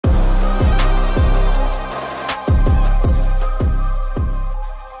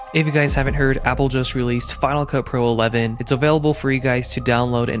If you guys haven't heard, Apple just released Final Cut Pro 11. It's available for you guys to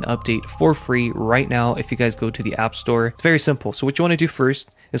download and update for free right now if you guys go to the App Store. It's very simple. So what you want to do first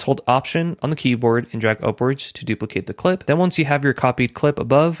is hold Option on the keyboard and drag upwards to duplicate the clip. Then once you have your copied clip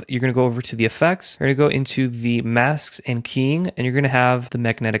above, you're going to go over to the effects. You're going to go into the masks and keying, and you're going to have the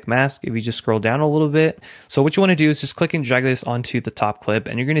magnetic mask if you just scroll down a little bit. So what you want to do is just click and drag this onto the top clip,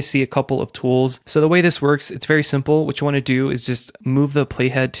 and you're going to see a couple of tools. So the way this works, it's very simple. What you want to do is just move the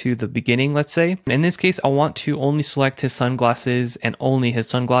playhead to the beginning, let's say. In this case, I want to only select his sunglasses and only his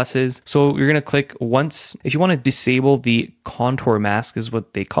sunglasses. So you're going to click once. If you want to disable the contour mask is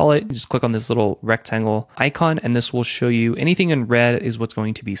what they call it, just click on this little rectangle icon and this will show you anything in red is what's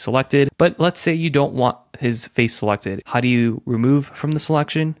going to be selected. But let's say you don't want his face selected. How do you remove from the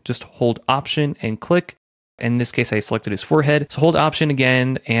selection? Just hold Option and click. In this case, I selected his forehead. So hold Option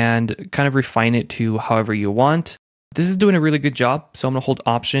again and kind of refine it to however you want. This is doing a really good job. So I'm going to hold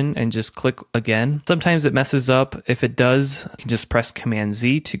Option and just click again. Sometimes it messes up. If it does, you can just press Command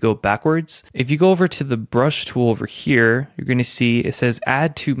Z to go backwards. If you go over to the brush tool over here, you're going to see it says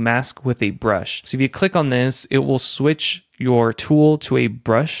add to mask with a brush. So if you click on this, it will switch your tool to a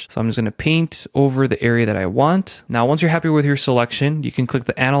brush. So I'm just going to paint over the area that I want. Now, once you're happy with your selection, you can click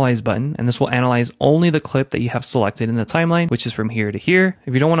the Analyze button, and this will analyze only the clip that you have selected in the timeline, which is from here to here.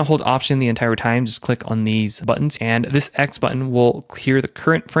 If you don't want to hold Option the entire time, just click on these buttons, and this X button will clear the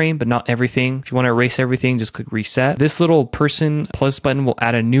current frame, but not everything. If you want to erase everything, just click Reset. This little person plus button will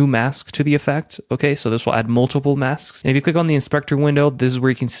add a new mask to the effect. Okay, so this will add multiple masks. And if you click on the inspector window, this is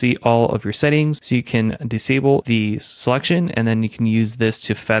where you can see all of your settings. So you can disable the selection, and then you can use this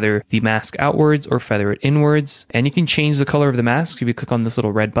to feather the mask outwards or feather it inwards. And you can change the color of the mask. If you click on this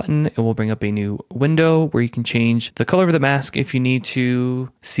little red button, it will bring up a new window where you can change the color of the mask. If you need to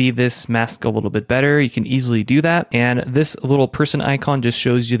see this mask a little bit better, you can easily do that. And this little person icon just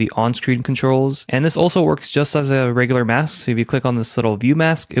shows you the on-screen controls. And this also works just as a regular mask. So if you click on this little view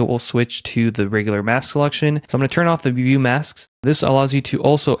mask, it will switch to the regular mask selection. So I'm going to turn off the view masks. This allows you to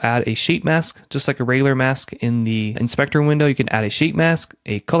also add a shape mask, just like a regular mask in the inspector window. You can add a shape mask,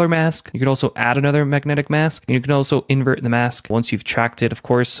 a color mask. You can also add another magnetic mask, and you can also invert the mask once you've tracked it, of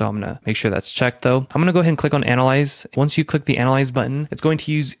course. So I'm going to make sure that's checked though. I'm going to go ahead and click on Analyze. Once you click the Analyze button, it's going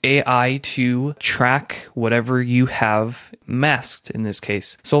to use AI to track whatever you have masked in this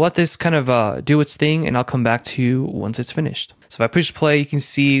case. So let this kind of do its thing, and I'll come back to you once it's finished. So if I push play, you can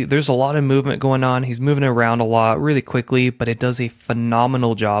see there's a lot of movement going on. He's moving around a lot really quickly, but it does a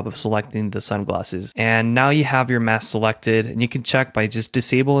phenomenal job of selecting the sunglasses. And now you have your mask selected, and you can check by just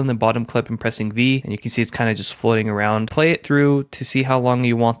disabling the bottom clip and pressing V, and you can see it's kind of just floating around. Play it through to see how long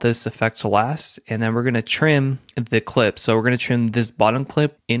you want this effect to last, and then we're going to trim the clip. So we're going to trim this bottom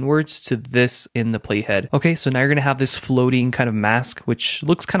clip inwards to this in the playhead. Okay, so now you're going to have this floating kind of mask, which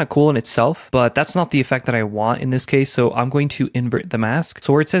looks kind of cool in itself, but that's not the effect that I want in this case. So I'm going to invert the mask.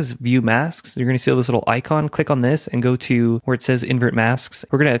 So where it says view masks, you're going to see this little icon. Click on this and go to where it says invert masks.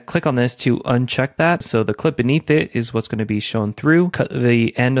 We're going to click on this to uncheck that. So the clip beneath it is what's going to be shown through. Cut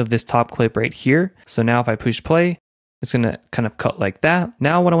the end of this top clip right here. So now if I push play, it's going to kind of cut like that.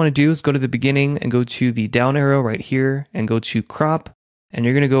 Now what I want to do is go to the beginning and go to the down arrow right here and go to crop. And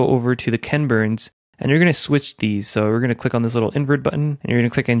you're going to go over to the Ken Burns, and you're going to switch these. So we're going to click on this little invert button, and you're going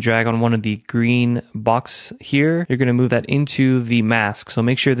to click and drag on one of the green box here. You're going to move that into the mask. So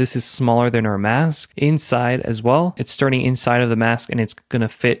make sure this is smaller than our mask. Inside as well, it's starting inside of the mask, and it's going to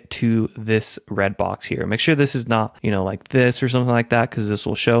fit to this red box here. Make sure this is not, like this or something like that, because this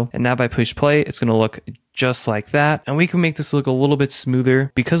will show. And now if I push play, it's going to look just like that. And we can make this look a little bit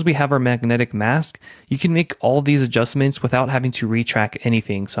smoother. Because we have our magnetic mask, you can make all these adjustments without having to retrack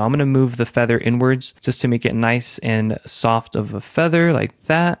anything. So I'm going to move the feather inwards just to make it nice and soft of a feather like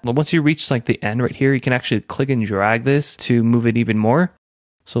that. But once you reach like the end right here, you can actually click and drag this to move it even more.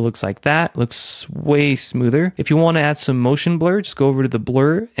 So it looks like that. Looks way smoother. If you want to add some motion blur, just go over to the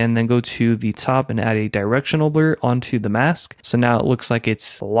blur and then go to the top and add a directional blur onto the mask. So now it looks like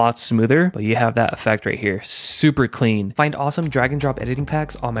it's a lot smoother, but you have that effect right here. Super clean. Find awesome drag and drop editing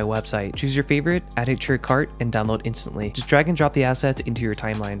packs on my website. Choose your favorite, add it to your cart, and download instantly. Just drag and drop the assets into your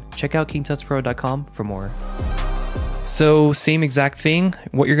timeline. Check out KingTutsPro.com for more. So same exact thing.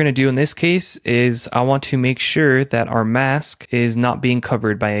 What you're going to do in this case is I want to make sure that our mask is not being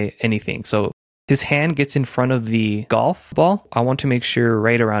covered by anything. So his hand gets in front of the golf ball. I want to make sure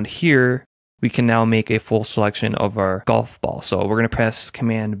right around here we can now make a full selection of our golf ball. So we're going to press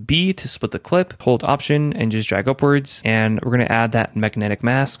Command B to split the clip, hold Option and just drag upwards. And we're going to add that magnetic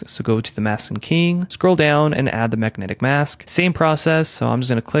mask. So go to the mask and king, scroll down and add the magnetic mask. Same process. So I'm just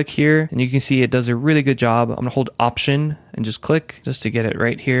going to click here and you can see it does a really good job. I'm going to hold Option and just click just to get it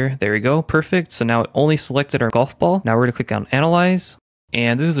right here. There we go. Perfect. So now it only selected our golf ball. Now we're going to click on Analyze.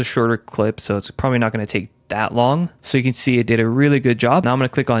 And this is a shorter clip, so it's probably not going to take that long. So you can see it did a really good job. Now I'm going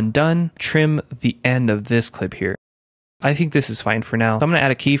to click on Done, trim the end of this clip here. I think this is fine for now. So I'm going to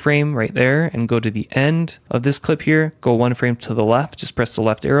add a keyframe right there and go to the end of this clip here. Go one frame to the left. Just press the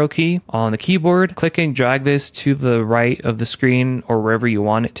left arrow key on the keyboard. Click and drag this to the right of the screen or wherever you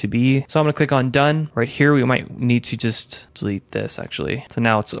want it to be. So I'm going to click on Done. Right here, we might need to just delete this actually. So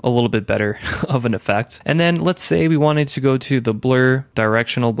now it's a little bit better of an effect. And then let's say we wanted to go to the blur,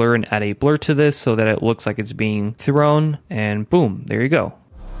 directional blur, and add a blur to this so that it looks like it's being thrown. And boom, there you go.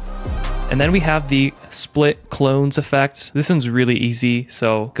 And then we have the split clones effect. This one's really easy.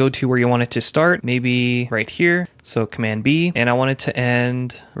 So go to where you want it to start, maybe right here. So Command B, and I want it to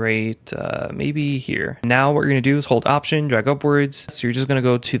end right maybe here. Now what you're gonna do is hold Option, drag upwards. So you're just gonna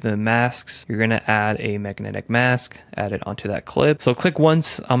go to the masks. You're gonna add a magnetic mask, add it onto that clip. So click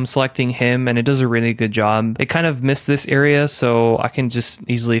once, I'm selecting him and it does a really good job. It kind of missed this area, so I can just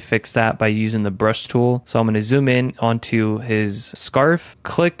easily fix that by using the brush tool. So I'm gonna zoom in onto his scarf,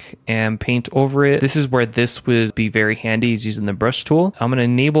 click and paint over it. This is where this would be very handy, is using the brush tool. I'm gonna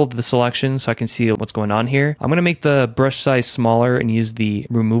enable the selection so I can see what's going on here. I'm gonna make the brush size smaller and use the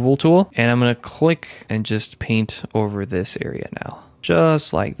removal tool, and I'm gonna click and just paint over this area now.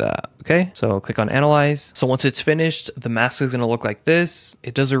 Just like that. Okay, so click on Analyze. So once it's finished, the mask is going to look like this.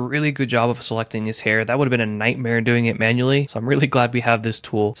 It does a really good job of selecting his hair. That would have been a nightmare doing it manually. So I'm really glad we have this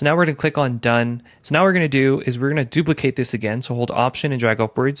tool. So now we're going to click on Done. So now what we're going to do is we're going to duplicate this again. So hold Option and drag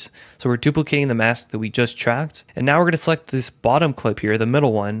upwards. So we're duplicating the mask that we just tracked. And now we're going to select this bottom clip here, the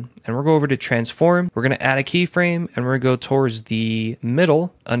middle one, and we'll go over to Transform. We're going to add a keyframe and we're going to go towards the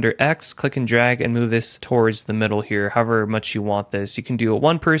middle under X, click and drag and move this towards the middle here, however much you want this. You can do a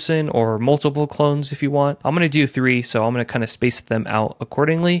one person or multiple clones if you want. I'm going to do 3, so I'm going to kind of space them out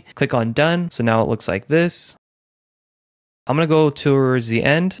accordingly. Click on Done. So now it looks like this. I'm going to go towards the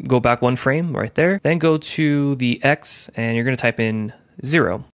end, go back one frame right there, then go to the X and you're going to type in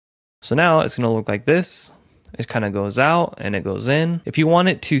 0. So now it's going to look like this. It kind of goes out and it goes in. If you want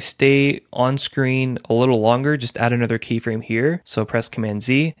it to stay on screen a little longer, just add another keyframe here. So press Command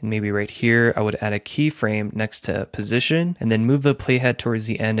Z and maybe right here, I would add a keyframe next to position and then move the playhead towards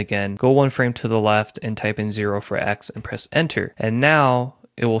the end again. Go one frame to the left and type in 0 for X and press Enter. And now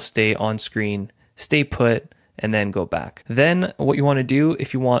it will stay on screen, stay put, and then go back. Then what you want to do,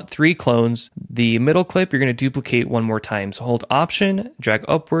 if you want 3 clones, the middle clip, you're going to duplicate one more time. So hold Option, drag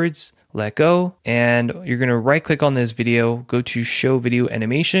upwards, let go, and you're going to right click on this video, go to show video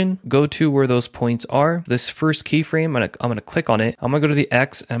animation, go to where those points are. This first keyframe, I'm going to click on it. I'm going to go to the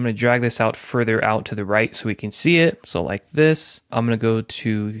X and I'm going to drag this out further out to the right so we can see it. So like this, I'm going to go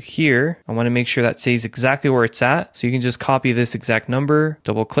to here. I want to make sure that stays exactly where it's at. So you can just copy this exact number,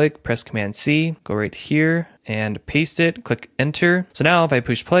 double click, press Command C, go right here and paste it, click Enter. So now if I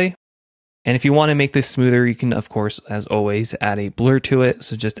push play, and if you want to make this smoother, you can, of course, as always, add a blur to it.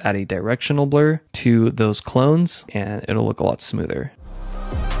 So just add a directional blur to those clones and it'll look a lot smoother.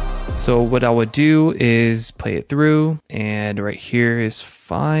 So what I would do is play it through, and right here is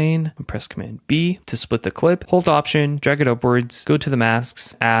fine. Press Command B to split the clip. Hold Option, drag it upwards, go to the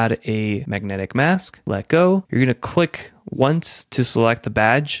masks, add a magnetic mask, let go. You're going to click once to select the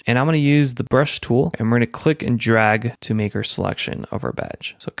badge, and I'm going to use the brush tool and we're going to click and drag to make our selection of our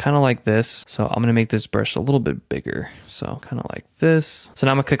badge. So kind of like this. So I'm going to make this brush a little bit bigger. So kind of like this. So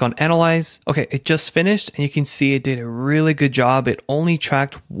now I'm going to click on Analyze. Okay, it just finished and you can see it did a really good job. It only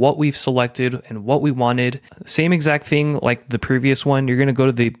tracked what we've selected and what we wanted. Same exact thing like the previous one. You're going to go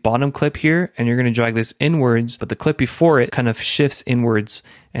to the bottom clip here and you're going to drag this inwards, but the clip before it kind of shifts inwards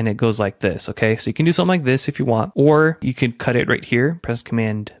and it goes like this. Okay, so you can do something like this if you want, or you could cut it right here, press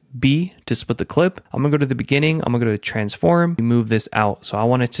Command B to split the clip. I'm gonna go to the beginning, I'm gonna go to Transform, move this out. So I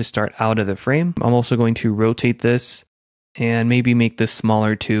want it to start out of the frame. I'm also going to rotate this and maybe make this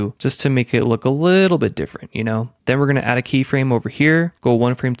smaller too, just to make it look a little bit different, you know? Then we're gonna add a keyframe over here, go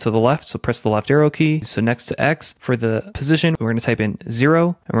one frame to the left, so press the left arrow key. So next to X, for the position, we're gonna type in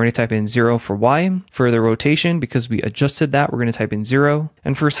 0, and we're gonna type in 0 for Y. For the rotation, because we adjusted that, we're gonna type in 0.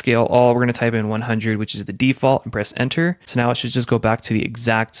 And for scale all, we're gonna type in 100, which is the default, and press Enter. So now it should just go back to the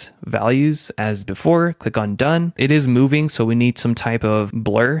exact values as before. Click on Done. It is moving, so we need some type of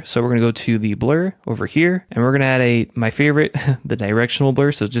blur. So we're gonna go to the blur over here, and we're gonna add my favorite favorite, the directional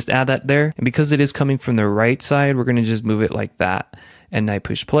blur. So just add that there. And because it is coming from the right side, we're going to just move it like that. And I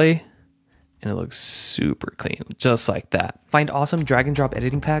push play. And it looks super clean, just like that. Find awesome drag and drop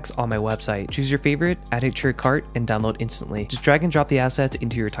editing packs on my website. Choose your favorite, add it to your cart, and download instantly. Just drag and drop the assets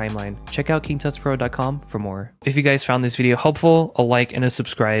into your timeline. Check out KingTutsPro.com for more. If you guys found this video helpful, a like and a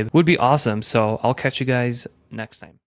subscribe would be awesome. So I'll catch you guys next time.